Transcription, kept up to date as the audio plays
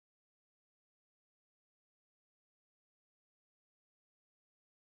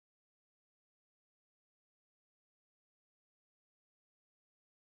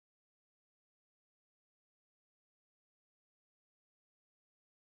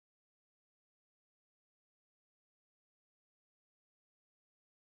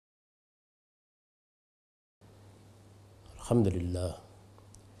الحمدللہ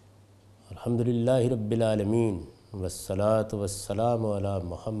رب العالمین والصلاة والسلام علی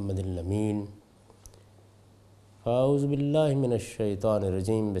محمد الامین اعوذ باللہ من الشیطان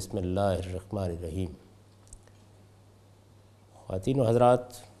الرجیم بسم اللہ الرحمن الرحیم۔ خواتین و حضرات،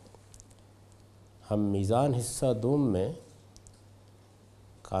 ہم میزان حصہ دوم میں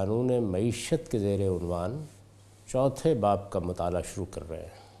قانون معیشت کے زیر عنوان چوتھے باب کا مطالعہ شروع کر رہے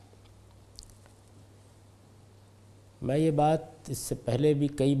ہیں۔ میں یہ بات اس سے پہلے بھی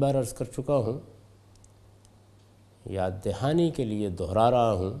کئی بار عرض کر چکا ہوں، یاد دہانی کے لیے دہرا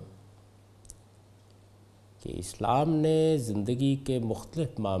رہا ہوں کہ اسلام نے زندگی کے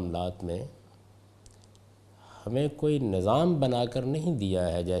مختلف معاملات میں ہمیں کوئی نظام بنا کر نہیں دیا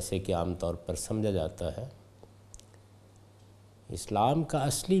ہے جیسے کہ عام طور پر سمجھا جاتا ہے۔ اسلام کا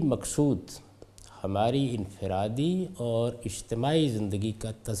اصلی مقصود ہماری انفرادی اور اجتماعی زندگی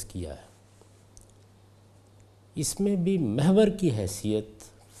کا تزکیہ ہے۔ اس میں بھی محور کی حیثیت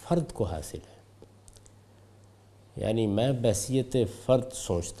فرد کو حاصل ہے، یعنی میں بحیثیت فرد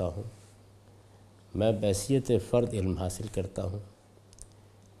سوچتا ہوں، میں بحیثیت فرد علم حاصل کرتا ہوں،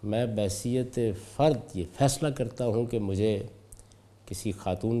 میں بحیثیت فرد یہ فیصلہ کرتا ہوں کہ مجھے کسی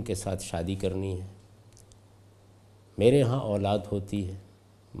خاتون کے ساتھ شادی کرنی ہے، میرے ہاں اولاد ہوتی ہے،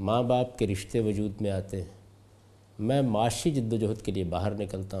 ماں باپ کے رشتے وجود میں آتے ہیں، میں معاشی جد و جہد کے لیے باہر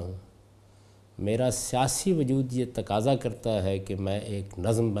نکلتا ہوں، میرا سیاسی وجود یہ تقاضا کرتا ہے کہ میں ایک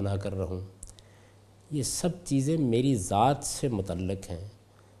نظم بنا کر رہوں۔ یہ سب چیزیں میری ذات سے متعلق ہیں،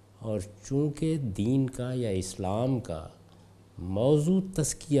 اور چونکہ دین کا یا اسلام کا موضوع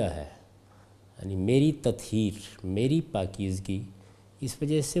تزکیہ ہے، یعنی میری تطہیر، میری پاکیزگی، اس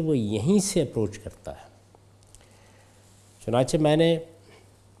وجہ سے وہ یہیں سے اپروچ کرتا ہے۔ چنانچہ میں نے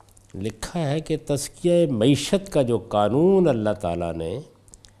لکھا ہے کہ تزکیہ معیشت کا جو قانون اللہ تعالیٰ نے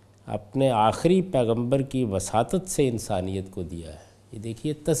اپنے آخری پیغمبر کی وساطت سے انسانیت کو دیا ہے، یہ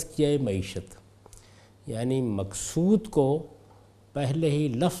دیکھیے تزکیہ معیشت، یعنی مقصود کو پہلے ہی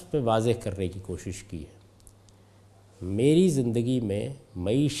لفظ پہ واضح کرنے کی کوشش کی ہے۔ میری زندگی میں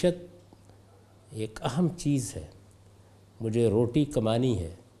معیشت ایک اہم چیز ہے، مجھے روٹی کمانی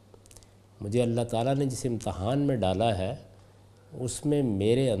ہے، مجھے اللہ تعالیٰ نے جس امتحان میں ڈالا ہے اس میں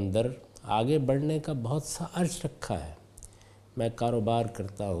میرے اندر آگے بڑھنے کا بہت سا عرض رکھا ہے۔ میں کاروبار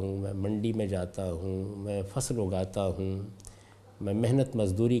کرتا ہوں، میں منڈی میں جاتا ہوں، میں فصل اگاتا ہوں، میں محنت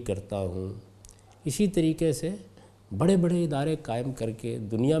مزدوری کرتا ہوں، اسی طریقے سے بڑے بڑے ادارے قائم کر کے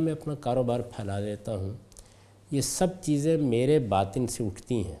دنیا میں اپنا کاروبار پھیلا دیتا ہوں۔ یہ سب چیزیں میرے باطن سے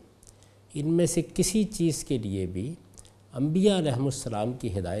اٹھتی ہیں۔ ان میں سے کسی چیز کے لیے بھی انبیاء علیہم السلام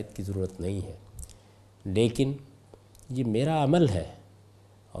کی ہدایت کی ضرورت نہیں ہے، لیکن یہ میرا عمل ہے،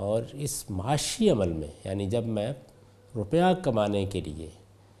 اور اس معاشی عمل میں، یعنی جب میں روپیہ کمانے کے لیے،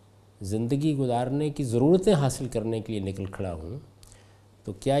 زندگی گزارنے کی ضرورتیں حاصل کرنے کے لیے نکل کھڑا ہوں،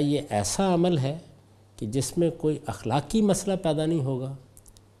 تو کیا یہ ایسا عمل ہے کہ جس میں کوئی اخلاقی مسئلہ پیدا نہیں ہوگا؟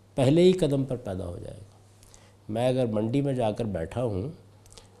 پہلے ہی قدم پر پیدا ہو جائے گا۔ میں اگر منڈی میں جا کر بیٹھا ہوں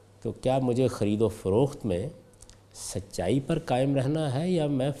تو کیا مجھے خرید و فروخت میں سچائی پر قائم رہنا ہے، یا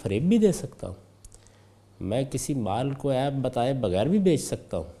میں فریب بھی دے سکتا ہوں؟ میں کسی مال کو عیب بتائے بغیر بھی بیچ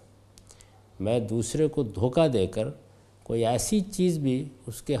سکتا ہوں۔ میں دوسرے کو دھوکہ دے کر کوئی ایسی چیز بھی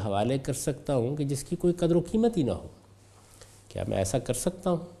اس کے حوالے کر سکتا ہوں کہ جس کی کوئی قدر و قیمت ہی نہ ہو۔ کیا میں ایسا کر سکتا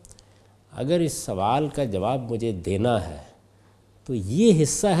ہوں؟ اگر اس سوال کا جواب مجھے دینا ہے تو یہ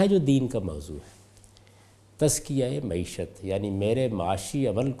حصہ ہے جو دین کا موضوع ہے، تزکیہ معیشت، یعنی میرے معاشی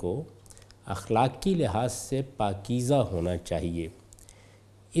عمل کو اخلاقی لحاظ سے پاکیزہ ہونا چاہیے۔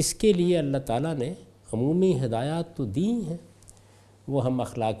 اس کے لیے اللہ تعالیٰ نے عمومی ہدایات تو دی ہیں، وہ ہم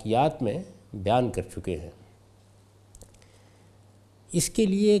اخلاقیات میں بیان کر چکے ہیں۔ اس کے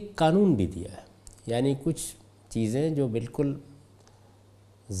لیے ایک قانون بھی دیا ہے، یعنی کچھ چیزیں جو بالکل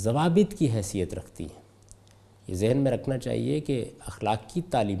ضوابط کی حیثیت رکھتی ہیں۔ یہ ذہن میں رکھنا چاہیے کہ اخلاقی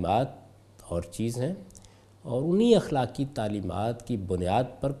تعلیمات اور چیز ہیں، اور انہی اخلاقی تعلیمات کی بنیاد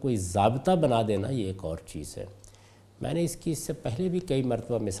پر کوئی ضابطہ بنا دینا یہ ایک اور چیز ہے۔ میں نے اس سے پہلے بھی کئی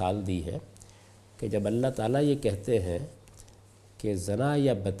مرتبہ مثال دی ہے کہ جب اللہ تعالیٰ یہ کہتے ہیں کہ زنا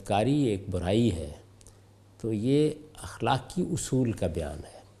یا بدکاری ایک برائی ہے، تو یہ اخلاقی اصول کا بیان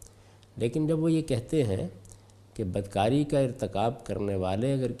ہے۔ لیکن جب وہ یہ کہتے ہیں کہ بدکاری کا ارتکاب کرنے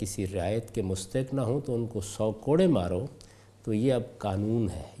والے اگر کسی رعایت کے مستحق نہ ہوں تو ان کو 100 کوڑے مارو، تو یہ اب قانون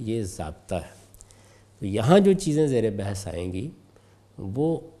ہے، یہ ضابطہ ہے۔ تو یہاں جو چیزیں زیر بحث آئیں گی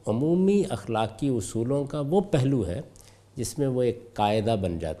وہ عمومی اخلاقی اصولوں کا وہ پہلو ہے جس میں وہ ایک قاعدہ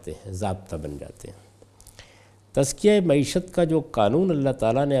بن جاتے ہیں، ضابطہ بن جاتے ہیں۔ تزکیہ معیشت کا جو قانون اللہ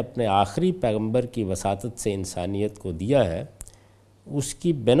تعالیٰ نے اپنے آخری پیغمبر کی وساطت سے انسانیت کو دیا ہے، اس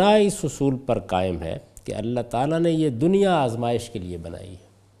کی بنا اس اصول پر قائم ہے کہ اللہ تعالیٰ نے یہ دنیا آزمائش کے لیے بنائی ہے۔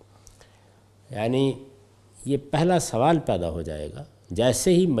 یعنی یہ پہلا سوال پیدا ہو جائے گا،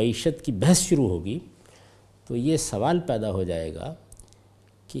 جیسے ہی معیشت کی بحث شروع ہوگی تو یہ سوال پیدا ہو جائے گا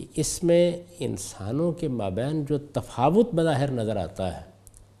کہ اس میں انسانوں کے مابین جو تفاوت بظاہر نظر آتا ہے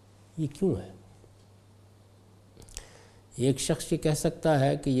یہ کیوں ہے؟ ایک شخص یہ کہہ سکتا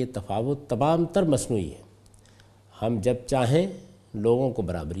ہے کہ یہ تفاوت تمام تر مصنوعی ہے، ہم جب چاہیں لوگوں کو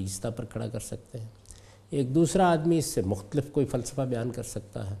برابری کی سطح پر کھڑا کر سکتے ہیں۔ ایک دوسرا آدمی اس سے مختلف کوئی فلسفہ بیان کر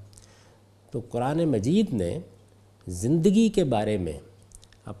سکتا ہے۔ تو قرآن مجید نے زندگی کے بارے میں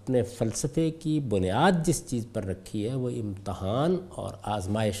اپنے فلسفے کی بنیاد جس چیز پر رکھی ہے وہ امتحان اور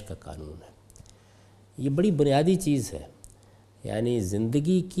آزمائش کا قانون ہے۔ یہ بڑی بنیادی چیز ہے، یعنی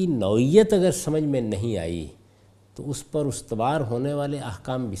زندگی کی نوعیت اگر سمجھ میں نہیں آئی تو اس پر استوار ہونے والے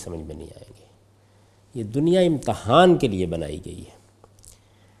احکام بھی سمجھ میں نہیں آئیں گے۔ یہ دنیا امتحان کے لیے بنائی گئی ہے۔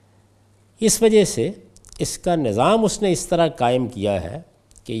 اس وجہ سے اس کا نظام اس نے اس طرح قائم کیا ہے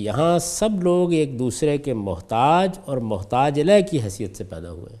کہ یہاں سب لوگ ایک دوسرے کے محتاج اور محتاج الیہ کی حیثیت سے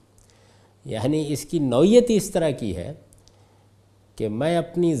پیدا ہوئے ہیں۔ یعنی اس کی نوعیت اس طرح کی ہے کہ میں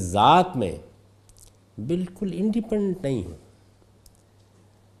اپنی ذات میں بالکل انڈیپینڈنٹ نہیں ہوں،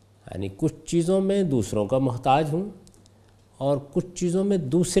 یعنی کچھ چیزوں میں دوسروں کا محتاج ہوں اور کچھ چیزوں میں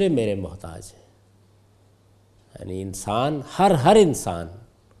دوسرے میرے محتاج ہیں۔ یعنی انسان ہر انسان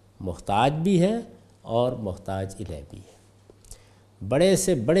محتاج بھی ہے اور محتاج الیہ بھی ہے۔ بڑے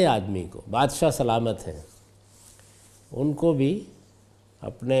سے بڑے آدمی کو، بادشاہ سلامت ہیں، ان کو بھی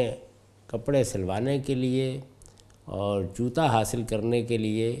اپنے کپڑے سلوانے کے لیے اور جوتا حاصل کرنے کے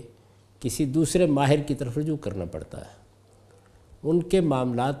لیے کسی دوسرے ماہر کی طرف رجوع کرنا پڑتا ہے۔ ان کے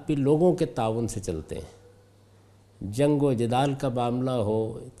معاملات بھی لوگوں کے تعاون سے چلتے ہیں۔ جنگ و جدال کا معاملہ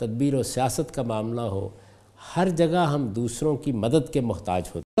ہو، تدبیر و سیاست کا معاملہ ہو، ہر جگہ ہم دوسروں کی مدد کے محتاج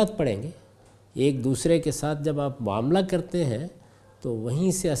ہوتے پڑیں گے۔ ایک دوسرے کے ساتھ جب آپ معاملہ کرتے ہیں تو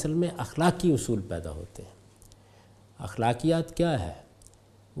وہیں سے اصل میں اخلاقی اصول پیدا ہوتے ہیں۔ اخلاقیات کیا ہے؟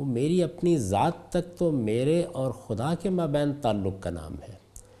 وہ میری اپنی ذات تک تو میرے اور خدا کے مابین تعلق کا نام ہے،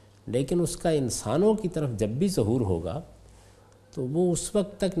 لیکن اس کا انسانوں کی طرف جب بھی ظہور ہوگا تو وہ اس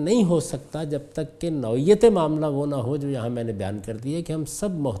وقت تک نہیں ہو سکتا جب تک کہ نوعیت معاملہ وہ نہ ہو جو یہاں میں نے بیان کر دی ہے کہ ہم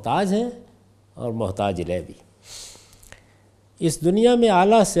سب محتاج ہیں اور محتاج الیہ بھی۔ اس دنیا میں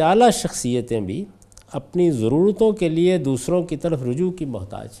اعلیٰ سے اعلیٰ شخصیتیں بھی اپنی ضرورتوں کے لیے دوسروں کی طرف رجوع کی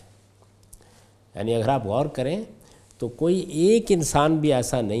محتاج ہیں۔ یعنی اگر آپ غور کریں تو کوئی ایک انسان بھی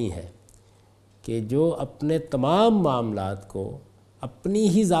ایسا نہیں ہے کہ جو اپنے تمام معاملات کو اپنی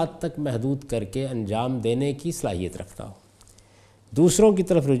ہی ذات تک محدود کر کے انجام دینے کی صلاحیت رکھتا ہو۔ دوسروں کی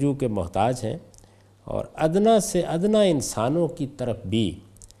طرف رجوع کے محتاج ہیں، اور ادنا سے ادنا انسانوں کی طرف بھی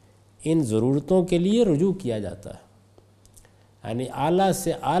ان ضرورتوں کے لیے رجوع کیا جاتا ہے۔ یعنی اعلیٰ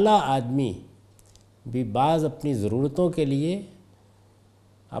سے اعلیٰ آدمی بھی بعض اپنی ضرورتوں کے لیے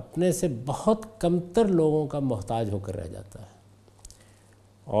اپنے سے بہت کمتر لوگوں کا محتاج ہو کر رہ جاتا ہے،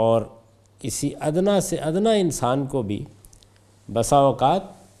 اور کسی ادنا سے ادنا انسان کو بھی بسا اوقات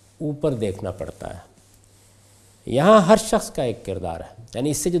اوپر دیکھنا پڑتا ہے۔ یہاں ہر شخص کا ایک کردار ہے، یعنی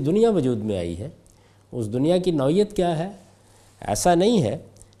اس سے جو دنیا وجود میں آئی ہے اس دنیا کی نوعیت کیا ہے؟ ایسا نہیں ہے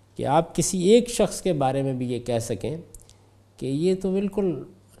کہ آپ کسی ایک شخص کے بارے میں بھی یہ کہہ سکیں کہ یہ تو بالکل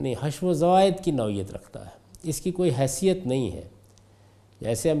حشو و زوائد کی نوعیت رکھتا ہے، اس کی کوئی حیثیت نہیں ہے۔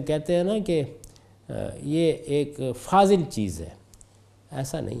 جیسے ہم کہتے ہیں نا کہ یہ ایک فاضل چیز ہے،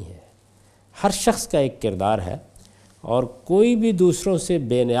 ایسا نہیں ہے۔ ہر شخص کا ایک کردار ہے، اور کوئی بھی دوسروں سے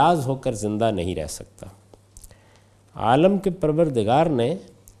بے نیاز ہو کر زندہ نہیں رہ سکتا۔ عالم کے پروردگار نے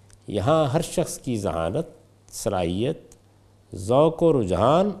یہاں ہر شخص کی ذہانت، صلاحیت، ذوق و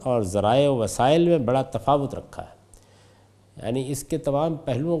رجحان اور ذرائع و وسائل میں بڑا تفاوت رکھا ہے۔ یعنی اس کے تمام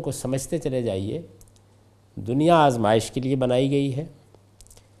پہلوؤں کو سمجھتے چلے جائیے۔ دنیا آزمائش کے لیے بنائی گئی ہے۔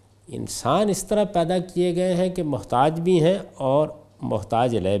 انسان اس طرح پیدا کیے گئے ہیں کہ محتاج بھی ہیں اور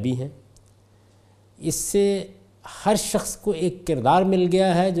محتاج الیہ بھی ہیں۔ اس سے ہر شخص کو ایک کردار مل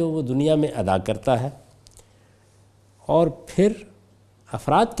گیا ہے جو وہ دنیا میں ادا کرتا ہے۔ اور پھر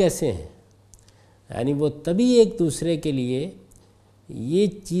افراد کیسے ہیں؟ یعنی وہ تبھی ایک دوسرے کے لیے یہ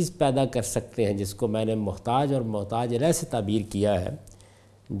چیز پیدا کر سکتے ہیں جس کو میں نے محتاج اور محتاج الیہ سے تعبیر کیا ہے،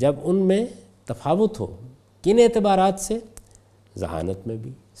 جب ان میں تفاوت ہو۔ کن اعتبارات سے؟ ذہانت میں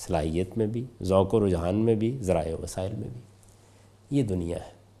بھی، صلاحیت میں بھی، ذوق و رجحان میں بھی، ذرائع و وسائل میں بھی۔ یہ دنیا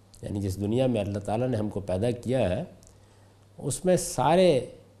ہے، یعنی جس دنیا میں اللہ تعالیٰ نے ہم کو پیدا کیا ہے اس میں سارے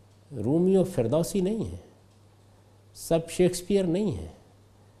رومی و فردوسی نہیں ہیں، سب شیکسپیئر نہیں ہیں،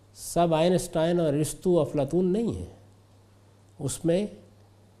 سب آئنسٹائن اور ارسطو افلاطون نہیں ہیں۔ اس میں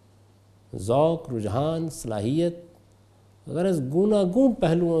ذوق، رجحان، صلاحیت غرض گوناگون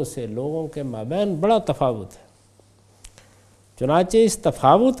پہلوؤں سے لوگوں کے مابین بڑا تفاوت ہے۔ چنانچہ اس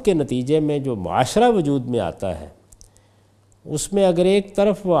تفاوت کے نتیجے میں جو معاشرہ وجود میں آتا ہے، اس میں اگر ایک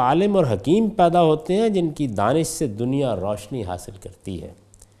طرف وہ عالم اور حکیم پیدا ہوتے ہیں جن کی دانش سے دنیا روشنی حاصل کرتی ہے،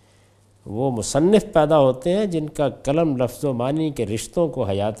 وہ مصنف پیدا ہوتے ہیں جن کا قلم لفظ و معنی کے رشتوں کو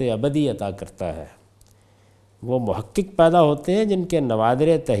حیات ابدی عطا کرتا ہے، وہ محقق پیدا ہوتے ہیں جن کے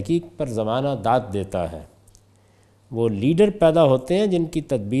نوادر تحقیق پر زمانہ داد دیتا ہے، وہ لیڈر پیدا ہوتے ہیں جن کی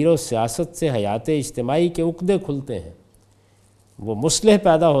تدبیر و سیاست سے حیات اجتماعی کے عقدے کھلتے ہیں، وہ مصلح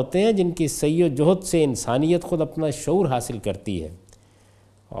پیدا ہوتے ہیں جن کی سعی و جہد سے انسانیت خود اپنا شعور حاصل کرتی ہے،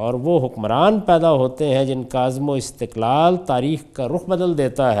 اور وہ حکمران پیدا ہوتے ہیں جن کا عزم و استقلال تاریخ کا رخ بدل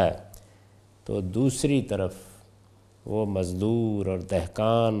دیتا ہے۔ تو دوسری طرف وہ مزدور اور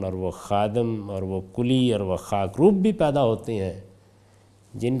دہقان اور وہ خادم اور وہ کلی اور وہ خاکروب بھی پیدا ہوتے ہیں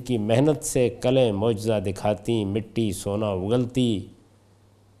جن کی محنت سے کلیں معجزہ دکھاتی، مٹی سونا اگلتی،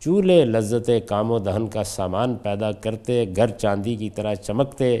 چولہے لذت کام و دہن کا سامان پیدا کرتے، گھر چاندی کی طرح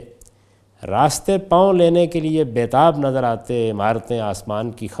چمکتے، راستے پاؤں لینے کے لیے بیتاب نظر آتے، عمارتیں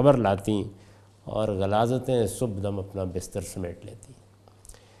آسمان کی خبر لاتی اور غلاظتیں صبح دم اپنا بستر سمیٹ لیتی۔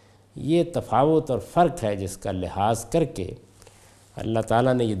 یہ تفاوت اور فرق ہے جس کا لحاظ کر کے اللہ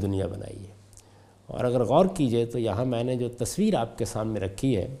تعالیٰ نے یہ دنیا بنائی ہے۔ اور اگر غور کیجئے تو یہاں میں نے جو تصویر آپ کے سامنے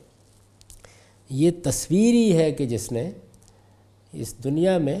رکھی ہے، یہ تصویر ہی ہے کہ جس نے اس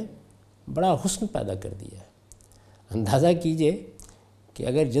دنیا میں بڑا حسن پیدا کر دیا ہے۔ اندازہ کیجئے کہ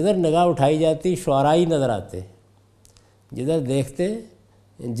اگر جدھر نگاہ اٹھائی جاتی شعرائی نظر آتے، جدھر دیکھتے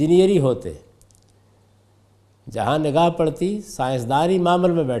انجینئری ہوتے، جہاں نگاہ پڑتی سائنسدانی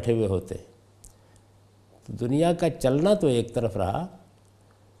معمل میں بیٹھے ہوئے ہوتے، تو دنیا کا چلنا تو ایک طرف رہا،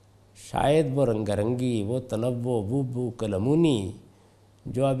 شاید وہ رنگ رنگی، وہ تنوع، وہ بو کلمونی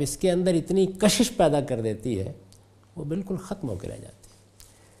جو اب اس کے اندر اتنی کشش پیدا کر دیتی ہے، وہ بالکل ختم ہو کے رہ جاتی ہے۔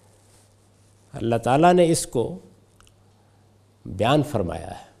 اللہ تعالیٰ نے اس کو بیان فرمایا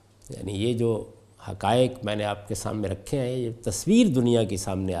ہے، یعنی یہ جو حقائق میں نے آپ کے سامنے رکھے ہیں، یہ تصویر دنیا کی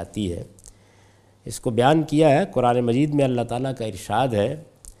سامنے آتی ہے، اس کو بیان کیا ہے قرآن مجید میں۔ اللہ تعالیٰ کا ارشاد ہے،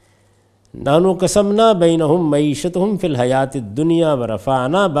 نحن قسمنا بینہم معیشتہم فی الحیات الدنیا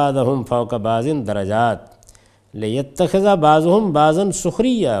ورفعنا بعضہم فوق بعض درجات لیتخذ بعضہم بعضا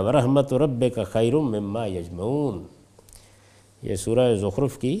سخریہ ورحمت ربک خیر مما یجمعون۔ یہ سورہ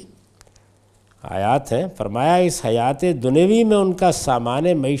زخرف کی آیات ہیں۔ فرمایا اس حیات دنیوی میں ان کا سامان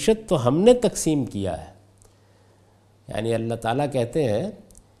معیشت تو ہم نے تقسیم کیا ہے، یعنی اللہ تعالیٰ کہتے ہیں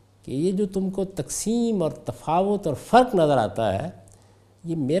کہ یہ جو تم کو تقسیم اور تفاوت اور فرق نظر آتا ہے،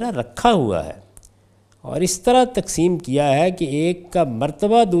 یہ میرا رکھا ہوا ہے، اور اس طرح تقسیم کیا ہے کہ ایک کا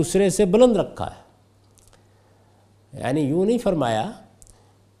مرتبہ دوسرے سے بلند رکھا ہے، یعنی یوں نہیں فرمایا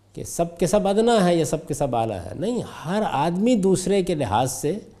کہ سب کے سب ادنا ہے یا سب کے سب اعلیٰ ہے، نہیں، ہر آدمی دوسرے کے لحاظ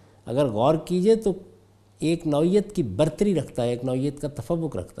سے اگر غور کیجئے تو ایک نوعیت کی برتری رکھتا ہے، ایک نوعیت کا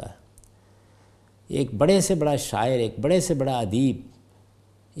تفوق رکھتا ہے۔ ایک بڑے سے بڑا شاعر، ایک بڑے سے بڑا ادیب،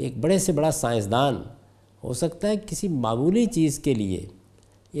 ایک بڑے سے بڑا سائنسدان ہو سکتا ہے کسی معمولی چیز کے لیے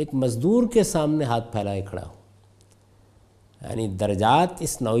ایک مزدور کے سامنے ہاتھ پھیلائے کھڑا ہو، یعنی درجات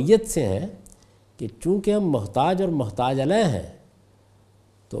اس نوعیت سے ہیں کہ چونکہ ہم محتاج اور محتاج علیہ ہیں،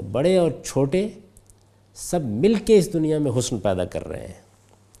 تو بڑے اور چھوٹے سب مل کے اس دنیا میں حسن پیدا کر رہے ہیں۔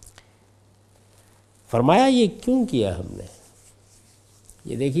 فرمایا یہ کیوں کیا ہم نے؟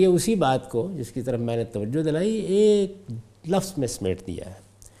 یہ دیکھیے اسی بات کو جس کی طرف میں نے توجہ دلائی ایک لفظ میں سمیٹ دیا ہے۔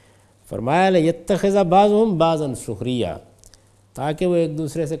 فرمایا لیتخذ بعضہم بعضا سخریہ، تاکہ وہ ایک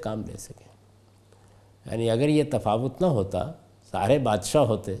دوسرے سے کام لے سکیں۔ یعنی اگر یہ تفاوت نہ ہوتا، سارے بادشاہ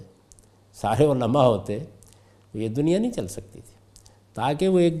ہوتے، سارے علماء ہوتے، تو یہ دنیا نہیں چل سکتی تھی، تاکہ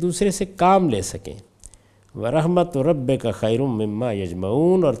وہ ایک دوسرے سے کام لے سکیں۔ وَرَحْمَتُ رَبِّكَ خَيْرٌ مِّمَّا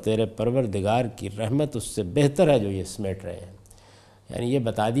يَجْمَعُونَ، اور تیرے پروردگار کی رحمت اس سے بہتر ہے جو یہ سمیٹ رہے ہیں۔ یعنی یہ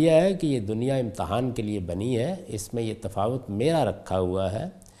بتا دیا ہے کہ یہ دنیا امتحان کے لیے بنی ہے، اس میں یہ تفاوت میرا رکھا ہوا ہے،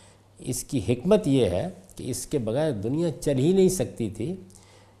 اس کی حکمت یہ ہے کہ اس کے بغیر دنیا چل ہی نہیں سکتی تھی۔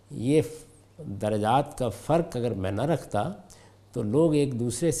 یہ درجات کا فرق اگر میں نہ رکھتا تو لوگ ایک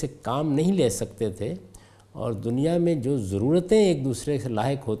دوسرے سے کام نہیں لے سکتے تھے، اور دنیا میں جو ضرورتیں ایک دوسرے سے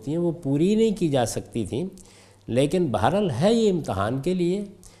لاحق ہوتی ہیں وہ پوری نہیں کی جا سکتی تھیں۔ لیکن بہرحال ہے یہ امتحان کے لیے،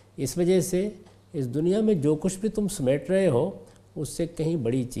 اس وجہ سے اس دنیا میں جو کچھ بھی تم سمیٹ رہے ہو اس سے کہیں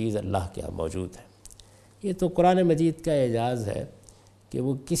بڑی چیز اللہ کے ہاں موجود ہے۔ یہ تو قرآن مجید کا اعجاز ہے کہ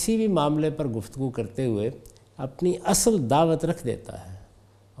وہ کسی بھی معاملے پر گفتگو کرتے ہوئے اپنی اصل دعوت رکھ دیتا ہے،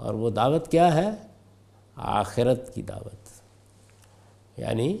 اور وہ دعوت کیا ہے؟ آخرت کی دعوت۔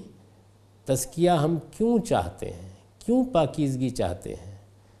 یعنی تزکیہ ہم کیوں چاہتے ہیں، کیوں پاکیزگی چاہتے ہیں؟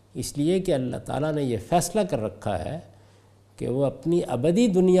 اس لیے کہ اللہ تعالیٰ نے یہ فیصلہ کر رکھا ہے کہ وہ اپنی ابدی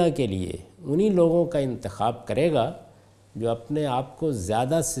دنیا کے لیے انہی لوگوں کا انتخاب کرے گا جو اپنے آپ کو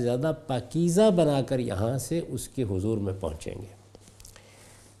زیادہ سے زیادہ پاکیزہ بنا کر یہاں سے اس کے حضور میں پہنچیں گے۔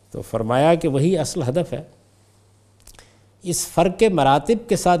 تو فرمایا کہ وہی اصل ہدف ہے، اس فرق کے مراتب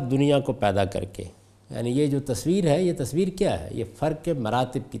کے ساتھ دنیا کو پیدا کر کے، یعنی یہ جو تصویر ہے، یہ تصویر کیا ہے؟ یہ فرق کے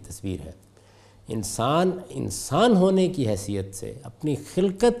مراتب کی تصویر ہے۔ انسان ہونے کی حیثیت سے، اپنی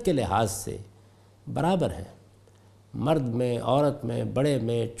خلقت کے لحاظ سے برابر ہیں، مرد میں، عورت میں، بڑے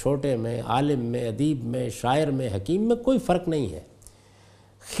میں، چھوٹے میں، عالم میں، ادیب میں، شاعر میں، حکیم میں کوئی فرق نہیں ہے۔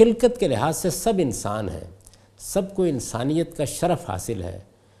 خلقت کے لحاظ سے سب انسان ہیں، سب کو انسانیت کا شرف حاصل ہے،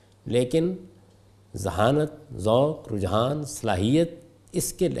 لیکن ذہانت، ذوق، رجحان، صلاحیت،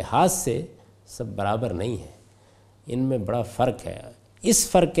 اس کے لحاظ سے سب برابر نہیں ہیں، ان میں بڑا فرق ہے۔ اس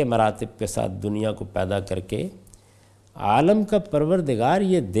فرق کے مراتب کے ساتھ دنیا کو پیدا کر کے عالم کا پروردگار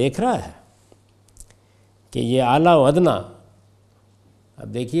یہ دیکھ رہا ہے کہ یہ اعلیٰ و ادنیٰ،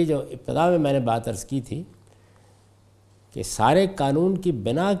 اب دیکھیے جو ابتدا میں نے بات عرض کی تھی کہ سارے قانون کی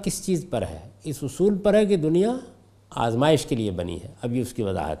بنا کس چیز پر ہے؟ اس اصول پر ہے کہ دنیا آزمائش کے لیے بنی ہے۔ اب یہ اس کی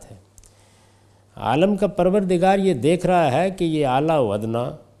وضاحت ہے۔ عالم کا پروردگار یہ دیکھ رہا ہے کہ یہ اعلیٰ و ادنیٰ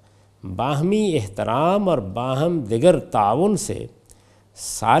باہمی احترام اور باہم دیگر تعاون سے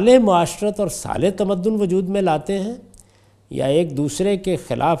صالح معاشرت اور صالح تمدن وجود میں لاتے ہیں، یا ایک دوسرے کے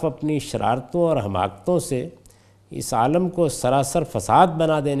خلاف اپنی شرارتوں اور حماقتوں سے اس عالم کو سراسر فساد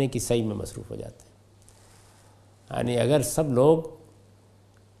بنا دینے کی سعی میں مصروف ہو جاتے ہیں۔ یعنی اگر سب لوگ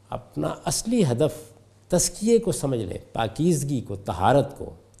اپنا اصلی ہدف تزکیے کو سمجھ لیں، پاکیزگی کو، طہارت کو،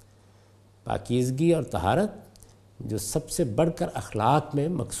 پاکیزگی اور طہارت جو سب سے بڑھ کر اخلاق میں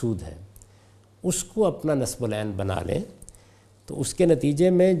مقصود ہے، اس کو اپنا نصب العین بنا لیں، تو اس کے نتیجے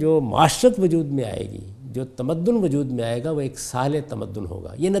میں جو معاشرت وجود میں آئے گی، جو تمدن وجود میں آئے گا، وہ ایک صالح تمدن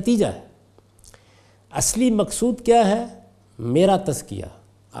ہوگا۔ یہ نتیجہ ہے۔ اصلی مقصود کیا ہے؟ میرا تزکیہ،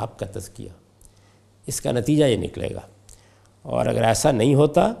 آپ کا تزکیہ، اس کا نتیجہ یہ نکلے گا۔ اور اگر ایسا نہیں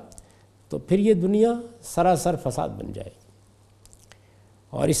ہوتا تو پھر یہ دنیا سراسر فساد بن جائے گی،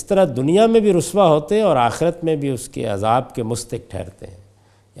 اور اس طرح دنیا میں بھی رسوا ہوتے اور آخرت میں بھی اس کے عذاب کے مستحق ٹھہرتے ہیں۔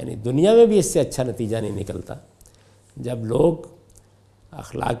 یعنی دنیا میں بھی اس سے اچھا نتیجہ نہیں نکلتا۔ جب لوگ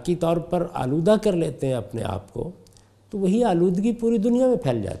اخلاقی طور پر آلودہ کر لیتے ہیں اپنے آپ کو، تو وہی آلودگی پوری دنیا میں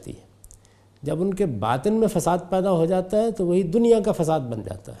پھیل جاتی ہے۔ جب ان کے باطن میں فساد پیدا ہو جاتا ہے تو وہی دنیا کا فساد بن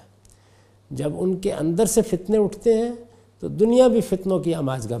جاتا ہے۔ جب ان کے اندر سے فتنے اٹھتے ہیں تو دنیا بھی فتنوں کی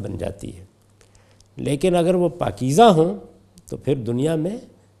آماجگاہ بن جاتی ہے۔ لیکن اگر وہ پاکیزہ ہوں تو پھر دنیا میں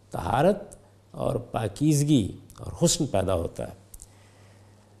طہارت اور پاکیزگی اور حسن پیدا ہوتا ہے،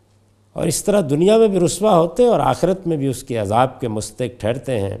 اور اس طرح دنیا میں بھی رسوا ہوتے اور آخرت میں بھی اس کے عذاب کے مستحق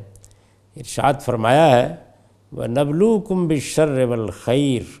ٹھہرتے ہیں۔ ارشاد فرمایا ہے وَنَبْلُوكُمْ بِالشَّرِّ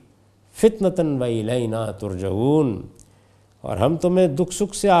وَالْخَيْرِ فِتْنَةً وَإِلَيْنَا تُرْجَعُونَ، اور ہم تمہیں دکھ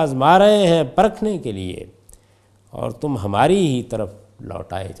سکھ سے آزما رہے ہیں پرکھنے کے لیے، اور تم ہماری ہی طرف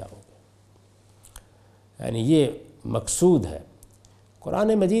لوٹائے جاؤ گے۔ یعنی یہ مقصود ہے۔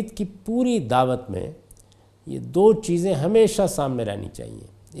 قرآن مجید کی پوری دعوت میں یہ دو چیزیں ہمیشہ سامنے رہنی چاہیے۔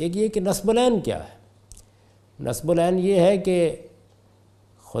 ایک یہ کہ نصب العین کیا ہے؟ نصب العین یہ ہے کہ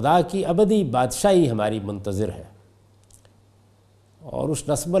خدا کی ابدی بادشاہی ہماری منتظر ہے، اور اس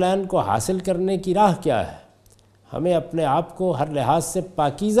نصب العین کو حاصل کرنے کی راہ کیا ہے؟ ہمیں اپنے آپ کو ہر لحاظ سے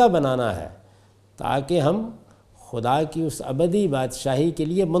پاکیزہ بنانا ہے تاکہ ہم خدا کی اس ابدی بادشاہی کے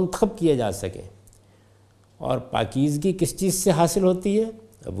لیے منتخب کیے جا سکیں۔ اور پاکیزگی کس چیز سے حاصل ہوتی ہے؟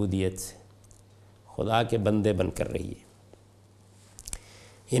 عبودیت سے، خدا کے بندے بن کر رہیے۔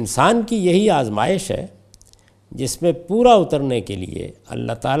 انسان کی یہی آزمائش ہے جس میں پورا اترنے کے لیے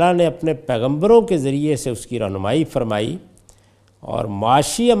اللہ تعالیٰ نے اپنے پیغمبروں کے ذریعے سے اس کی رہنمائی فرمائی، اور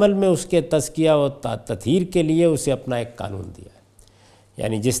معاشی عمل میں اس کے تزکیہ و تطہیر کے لیے اسے اپنا ایک قانون دیا ہے۔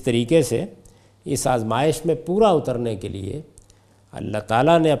 یعنی جس طریقے سے اس آزمائش میں پورا اترنے کے لیے اللہ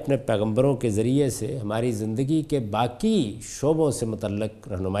تعالیٰ نے اپنے پیغمبروں کے ذریعے سے ہماری زندگی کے باقی شعبوں سے متعلق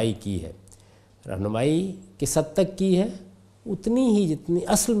رہنمائی کی ہے، رہنمائی کس حد تک کی ہے؟ اتنی ہی جتنی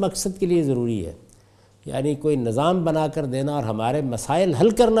اصل مقصد کے لیے ضروری ہے۔ یعنی کوئی نظام بنا کر دینا اور ہمارے مسائل حل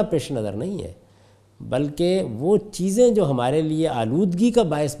کرنا پیش نظر نہیں ہے، بلکہ وہ چیزیں جو ہمارے لیے آلودگی کا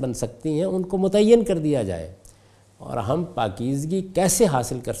باعث بن سکتی ہیں ان کو متعین کر دیا جائے، اور ہم پاکیزگی کیسے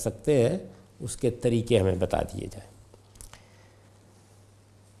حاصل کر سکتے ہیں اس کے طریقے ہمیں بتا دیے جائیں۔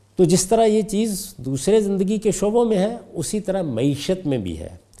 تو جس طرح یہ چیز دوسرے زندگی کے شعبوں میں ہے، اسی طرح معیشت میں بھی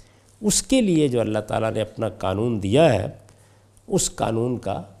ہے۔ اس کے لیے جو اللہ تعالیٰ نے اپنا قانون دیا ہے، اس قانون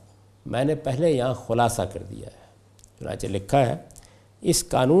کا میں نے پہلے یہاں خلاصہ کر دیا ہے۔ چنانچہ لکھا ہے اس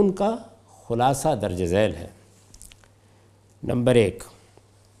قانون کا خلاصہ درج ذیل ہے۔ نمبر 1،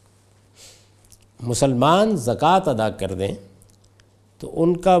 مسلمان زکوٰۃ ادا کر دیں تو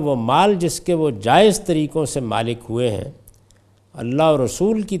ان کا وہ مال جس کے وہ جائز طریقوں سے مالک ہوئے ہیں اللہ اور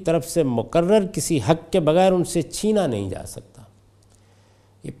رسول کی طرف سے مقرر کسی حق کے بغیر ان سے چھینا نہیں جا سکتا۔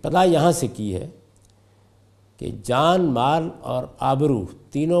 ابتدا یہاں سے کی ہے کہ جان، مال اور آبرو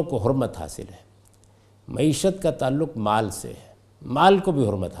تینوں کو حرمت حاصل ہے۔ معیشت کا تعلق مال سے ہے، مال کو بھی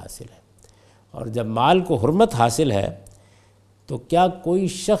حرمت حاصل ہے، اور جب مال کو حرمت حاصل ہے تو کیا کوئی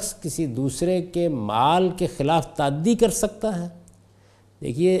شخص کسی دوسرے کے مال کے خلاف تعدی کر سکتا ہے؟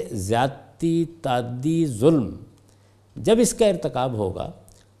 دیکھیے، زیادتی، تعدی، ظلم جب اس کا ارتکاب ہوگا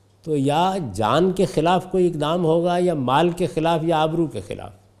تو یا جان کے خلاف کوئی اقدام ہوگا یا مال کے خلاف یا آبرو کے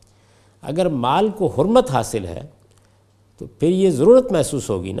خلاف۔ اگر مال کو حرمت حاصل ہے تو پھر یہ ضرورت محسوس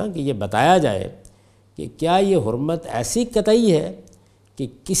ہوگی نا کہ یہ بتایا جائے کہ کیا یہ حرمت ایسی قطعی ہے کہ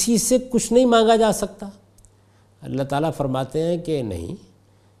کسی سے کچھ نہیں مانگا جا سکتا؟ اللہ تعالیٰ فرماتے ہیں کہ نہیں،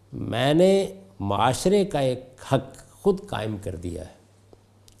 میں نے معاشرے کا ایک حق خود قائم کر دیا ہے۔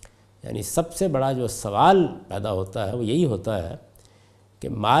 یعنی سب سے بڑا جو سوال پیدا ہوتا ہے وہ یہی ہوتا ہے کہ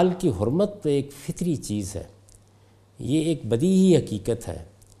مال کی حرمت تو ایک فطری چیز ہے، یہ ایک بدیہی حقیقت ہے۔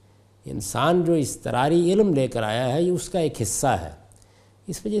 انسان جو اضطراری علم لے کر آیا ہے یہ اس کا ایک حصہ ہے،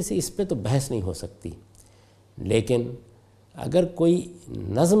 اس وجہ سے اس پہ تو بحث نہیں ہو سکتی۔ لیکن اگر کوئی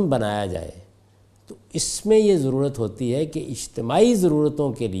نظم بنایا جائے تو اس میں یہ ضرورت ہوتی ہے کہ اجتماعی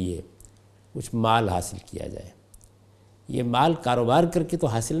ضرورتوں کے لیے کچھ مال حاصل کیا جائے۔ یہ مال کاروبار کر کے تو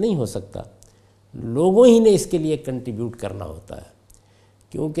حاصل نہیں ہو سکتا، لوگوں ہی نے اس کے لیے کنٹریبیوٹ کرنا ہوتا ہے،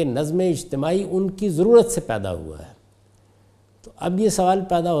 کیونکہ نظم اجتماعی ان کی ضرورت سے پیدا ہوا ہے۔ تو اب یہ سوال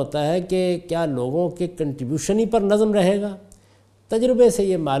پیدا ہوتا ہے کہ کیا لوگوں کے کنٹریبیوشن ہی پر نظم رہے گا؟ تجربے سے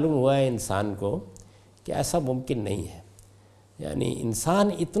یہ معلوم ہوا ہے انسان کو کہ ایسا ممکن نہیں ہے۔ یعنی انسان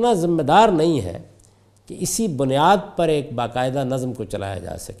اتنا ذمہ دار نہیں ہے کہ اسی بنیاد پر ایک باقاعدہ نظم کو چلایا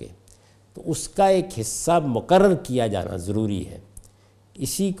جا سکے، تو اس کا ایک حصہ مقرر کیا جانا ضروری ہے۔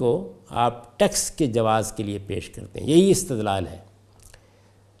 اسی کو آپ ٹیکس کے جواز کے لیے پیش کرتے ہیں، یہی استدلال ہے۔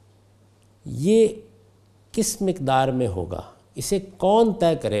 یہ کس مقدار میں ہوگا، اسے کون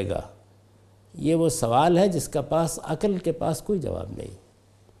طے کرے گا، یہ وہ سوال ہے جس کا پاس عقل کے پاس کوئی جواب نہیں۔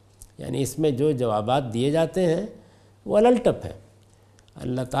 یعنی اس میں جو جوابات دیے جاتے ہیں وہ الٹپ ہیں۔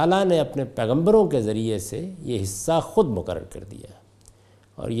 اللہ تعالیٰ نے اپنے پیغمبروں کے ذریعے سے یہ حصہ خود مقرر کر دیا ہے،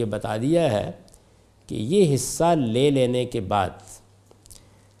 اور یہ بتا دیا ہے کہ یہ حصہ لے لینے کے بعد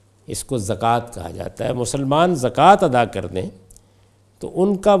اس کو زکوٰۃ کہا جاتا ہے۔ مسلمان زکوٰۃ ادا کر دیں تو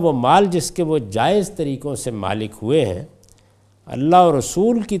ان کا وہ مال جس کے وہ جائز طریقوں سے مالک ہوئے ہیں اللہ اور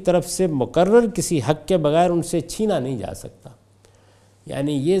رسول کی طرف سے مقرر کسی حق کے بغیر ان سے چھینا نہیں جا سکتا۔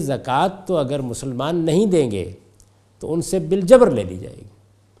 یعنی یہ زکوٰۃ تو اگر مسلمان نہیں دیں گے تو ان سے بالجبر لے لی جائے گی،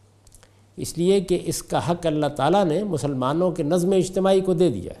 اس لیے کہ اس کا حق اللہ تعالیٰ نے مسلمانوں کے نظم اجتماعی کو دے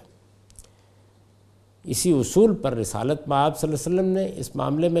دیا ہے۔ اسی اصول پر رسالت مآب صلی اللہ علیہ وسلم نے اس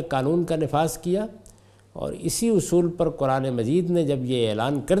معاملے میں قانون کا نفاذ کیا، اور اسی اصول پر قرآن مجید نے جب یہ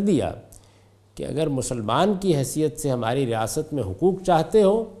اعلان کر دیا کہ اگر مسلمان کی حیثیت سے ہماری ریاست میں حقوق چاہتے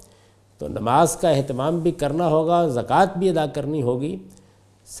ہو تو نماز کا اہتمام بھی کرنا ہوگا، زکوٰۃ بھی ادا کرنی ہوگی،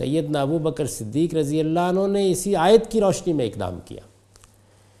 سیدنا ابو بکر صدیق رضی اللہ عنہ نے اسی آیت کی روشنی میں اقدام کیا۔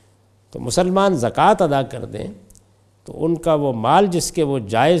 تو مسلمان زکوٰۃ ادا کر دیں تو ان کا وہ مال جس کے وہ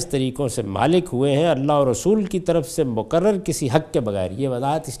جائز طریقوں سے مالک ہوئے ہیں اللہ اور رسول کی طرف سے مقرر کسی حق کے بغیر۔ یہ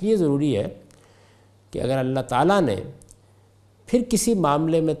وضاحت اس لیے ضروری ہے کہ اگر اللہ تعالیٰ نے پھر کسی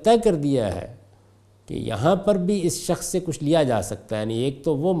معاملے میں طے کر دیا ہے کہ یہاں پر بھی اس شخص سے کچھ لیا جا سکتا ہے، یعنی ایک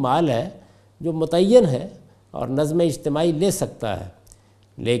تو وہ مال ہے جو متعین ہے اور نظم اجتماعی لے سکتا ہے،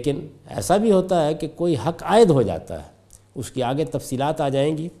 لیکن ایسا بھی ہوتا ہے کہ کوئی حق عائد ہو جاتا ہے، اس کی آگے تفصیلات آ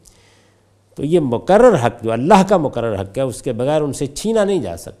جائیں گی۔ تو یہ مقرر حق جو اللہ کا مقرر حق ہے اس کے بغیر ان سے چھینا نہیں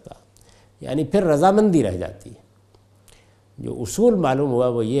جا سکتا، یعنی پھر رضامندی رہ جاتی ہے۔ جو اصول معلوم ہوا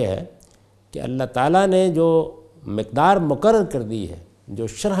وہ یہ ہے کہ اللہ تعالیٰ نے جو مقدار مقرر کر دی ہے، جو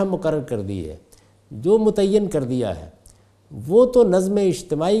شرح مقرر کر دی ہے، جو متعین کر دیا ہے، وہ تو نظم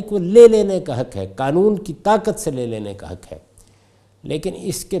اجتماعی کو لے لینے کا حق ہے، قانون کی طاقت سے لے لینے کا حق ہے، لیکن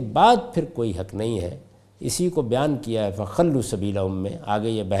اس کے بعد پھر کوئی حق نہیں ہے۔ اسی کو بیان کیا ہے فخلوا سبیلہم میں، آگے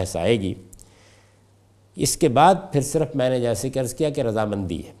یہ بحث آئے گی۔ اس کے بعد پھر صرف میں نے جیسے کہ عرض کیا کہ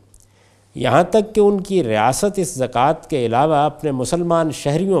رضامندی ہے، یہاں تک کہ ان کی ریاست اس زکوٰۃ کے علاوہ اپنے مسلمان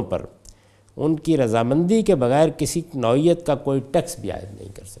شہریوں پر ان کی رضامندی کے بغیر کسی نوعیت کا کوئی ٹیکس بھی عائد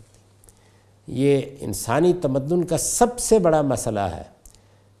نہیں کر سکتی۔ یہ انسانی تمدن کا سب سے بڑا مسئلہ ہے،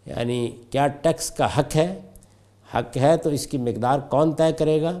 یعنی کیا ٹیکس کا حق ہے تو اس کی مقدار کون طے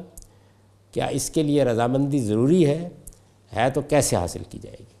کرے گا، کیا اس کے لیے رضامندی ضروری ہے تو کیسے حاصل کی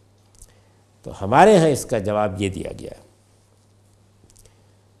جائے گی؟ تو ہمارے ہاں اس کا جواب یہ دیا گیا ہے۔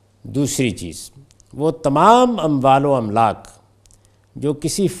 دوسری چیز، وہ تمام اموال و املاک جو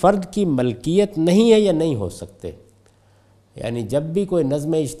کسی فرد کی ملکیت نہیں ہے یا نہیں ہو سکتے۔ یعنی جب بھی کوئی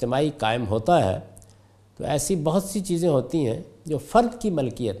نظم اجتماعی قائم ہوتا ہے تو ایسی بہت سی چیزیں ہوتی ہیں جو فرد کی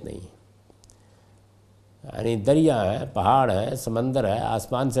ملکیت نہیں ہے، یعنی دریا ہے، پہاڑ ہے، سمندر ہے،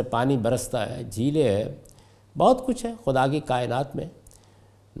 آسمان سے پانی برستا ہے، جھیلیں ہے، بہت کچھ ہے خدا کی کائنات میں۔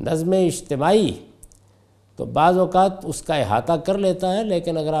 نظم اجتماعی تو بعض اوقات اس کا احاطہ کر لیتا ہے،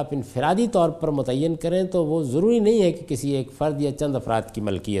 لیکن اگر آپ انفرادی طور پر متعین کریں تو وہ ضروری نہیں ہے کہ کسی ایک فرد یا چند افراد کی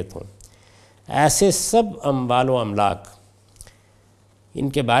ملکیت ہوں۔ ایسے سب اموال و املاک، ان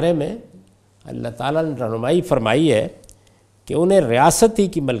کے بارے میں اللہ تعالیٰ نے رہنمائی فرمائی ہے کہ انہیں ریاست ہی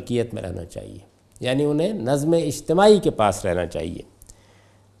کی ملکیت میں رہنا چاہیے، یعنی انہیں نظم اجتماعی کے پاس رہنا چاہیے،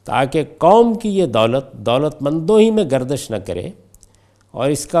 تاکہ قوم کی یہ دولت مندوں ہی میں گردش نہ کرے، اور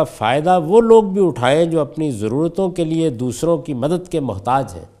اس کا فائدہ وہ لوگ بھی اٹھائیں جو اپنی ضرورتوں کے لیے دوسروں کی مدد کے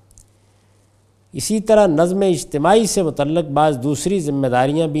محتاج ہیں۔ اسی طرح نظم اجتماعی سے متعلق بعض دوسری ذمہ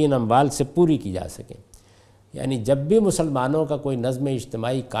داریاں بھی ان اموال سے پوری کی جا سکیں۔ یعنی جب بھی مسلمانوں کا کوئی نظم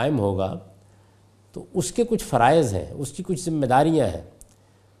اجتماعی قائم ہوگا تو اس کے کچھ فرائض ہیں، اس کی کچھ ذمہ داریاں ہیں،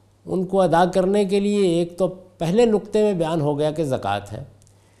 ان کو ادا کرنے کے لیے ایک تو پہلے نقطے میں بیان ہو گیا کہ زکوٰۃ ہے،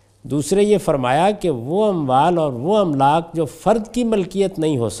 دوسرے یہ فرمایا کہ وہ اموال اور وہ املاک جو فرد کی ملکیت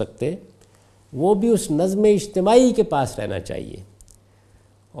نہیں ہو سکتے وہ بھی اس نظم اجتماعی کے پاس رہنا چاہیے۔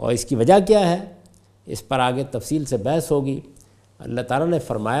 اور اس کی وجہ کیا ہے، اس پر آگے تفصیل سے بحث ہوگی۔ اللہ تعالیٰ نے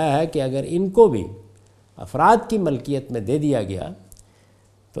فرمایا ہے کہ اگر ان کو بھی افراد کی ملکیت میں دے دیا گیا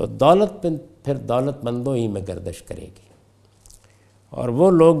تو دولت پھر دولت مندوں ہی میں گردش کرے گی، اور وہ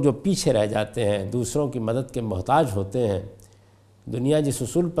لوگ جو پیچھے رہ جاتے ہیں، دوسروں کی مدد کے محتاج ہوتے ہیں، دنیا جس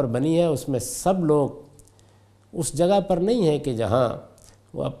اصول پر بنی ہے اس میں سب لوگ اس جگہ پر نہیں ہیں کہ جہاں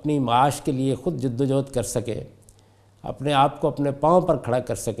وہ اپنی معاش کے لیے خود جدوجہد کر سکیں، اپنے آپ کو اپنے پاؤں پر کھڑا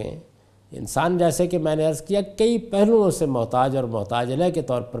کر سکیں۔ انسان جیسے کہ میں نے عرض کیا کئی پہلوؤں سے محتاج اور محتاج علیہ کے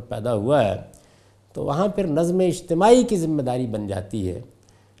طور پر پیدا ہوا ہے، تو وہاں پھر نظم اجتماعی کی ذمہ داری بن جاتی ہے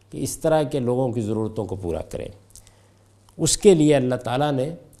کہ اس طرح کے لوگوں کی ضرورتوں کو پورا کریں۔ اس کے لیے اللہ تعالیٰ نے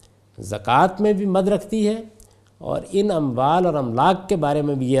زکوٰۃ میں بھی مد رکھ دی ہے اور ان اموال اور املاک کے بارے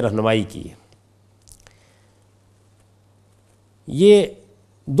میں بھی یہ رہنمائی کی ہے۔ یہ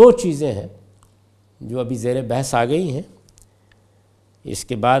دو چیزیں ہیں جو ابھی زیر بحث آ گئی ہیں، اس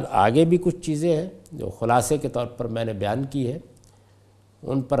کے بعد آگے بھی کچھ چیزیں ہیں جو خلاصے کے طور پر میں نے بیان کی ہے،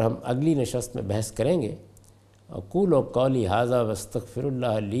 ان پر ہم اگلی نشست میں بحث کریں گے۔ اقول قولی ھذا واستغفر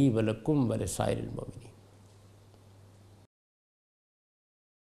اللہ لی ولکم ولسائر المؤمنین۔